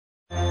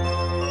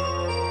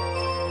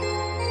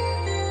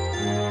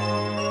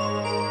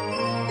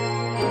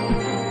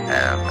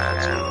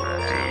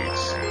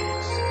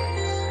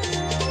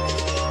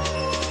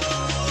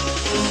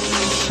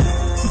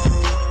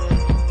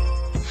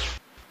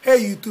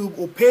Hey YouTube,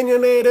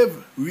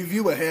 Opinionative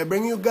Reviewer here,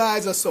 bringing you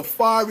guys a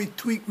Safari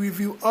tweak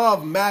review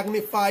of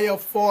Magnifier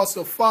for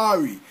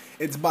Safari.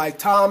 It's by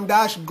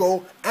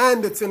Tom-Go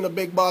and it's in the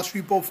Big Boss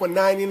repo for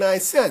 99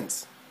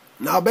 cents.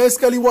 Now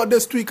basically what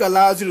this tweak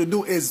allows you to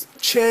do is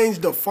change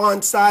the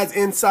font size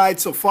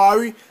inside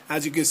Safari.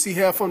 As you can see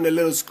here from the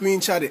little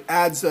screenshot, it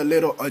adds a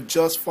little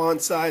adjust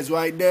font size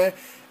right there.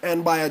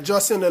 And by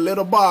adjusting the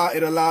little bar,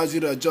 it allows you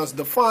to adjust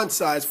the font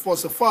size for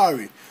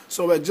Safari.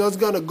 So we're just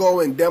going to go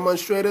and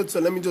demonstrate it.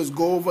 So let me just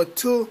go over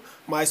to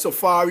my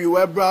Safari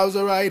web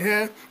browser right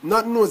here.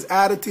 Nothing was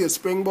added to your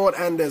Springboard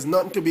and there's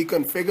nothing to be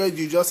configured.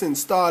 You just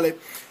install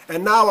it.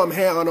 And now I'm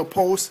here on a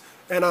post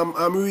and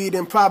I'm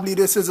reading. Probably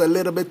this is a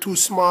little bit too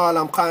small.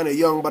 I'm kind of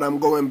young, but I'm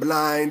going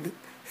blind.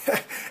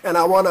 And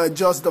I want to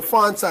adjust the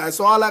font size.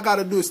 So all I got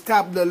to do is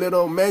tap the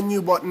little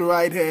menu button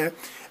right here.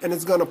 And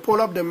it's going to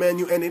pull up the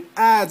menu and it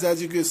adds,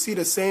 as you can see,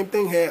 the same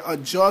thing here,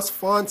 adjust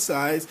font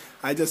size.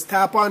 I just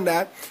tap on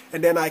that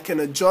and then I can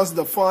adjust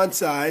the font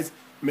size,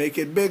 make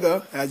it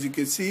bigger. As you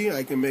can see,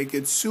 I can make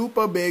it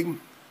super big.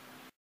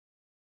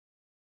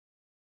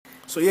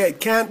 So yeah,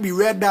 it can't be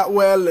read that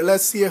well.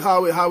 Let's see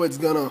how it's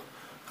gonna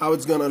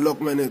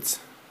look when it's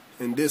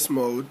in this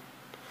mode.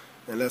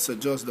 And let's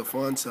adjust the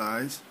font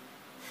size.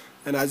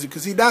 And as you can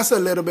see, that's a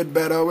little bit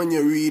better when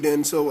you're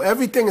reading. So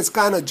everything is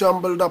kind of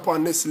jumbled up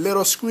on this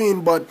little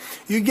screen, but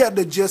you get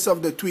the gist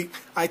of the tweak.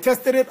 I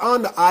tested it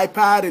on the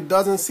iPad. It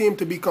doesn't seem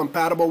to be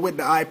compatible with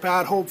the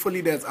iPad.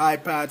 Hopefully there's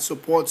iPad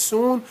support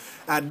soon.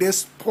 At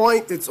this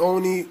point, it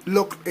only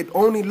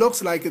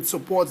looks like it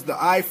supports the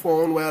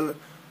iPhone. Well,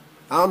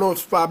 I don't know,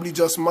 it's probably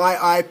just my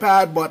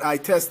iPad, but I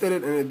tested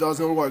it and it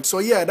doesn't work. So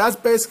yeah, that's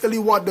basically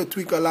what the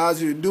tweak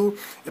allows you to do.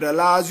 It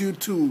allows you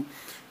to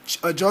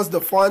adjust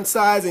the font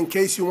size in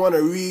case you want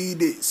to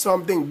read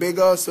something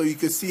bigger, so you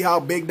can see how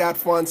big that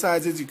font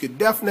size is. You could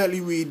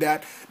definitely read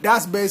that.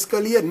 That's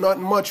basically it. Not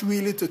much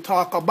really to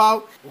talk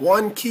about.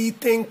 One key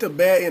thing to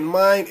bear in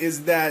mind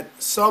is that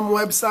some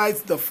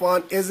websites the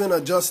font isn't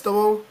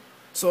adjustable,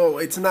 so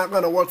it's not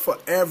going to work for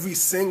every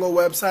single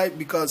website,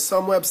 because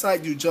some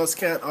websites you just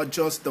can't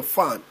adjust the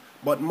font.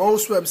 But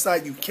most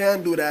websites you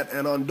can do that,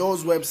 and on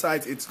those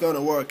websites it's going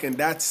to work, and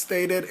that's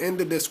stated in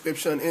the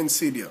description in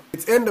Cydia.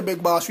 It's in the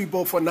Big Boss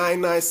repo for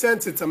 99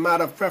 cents. It's a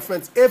matter of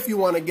preference if you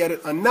want to get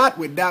it or not.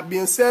 With that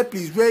being said,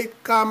 please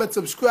rate, comment,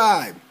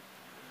 subscribe.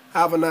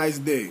 Have a nice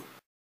day.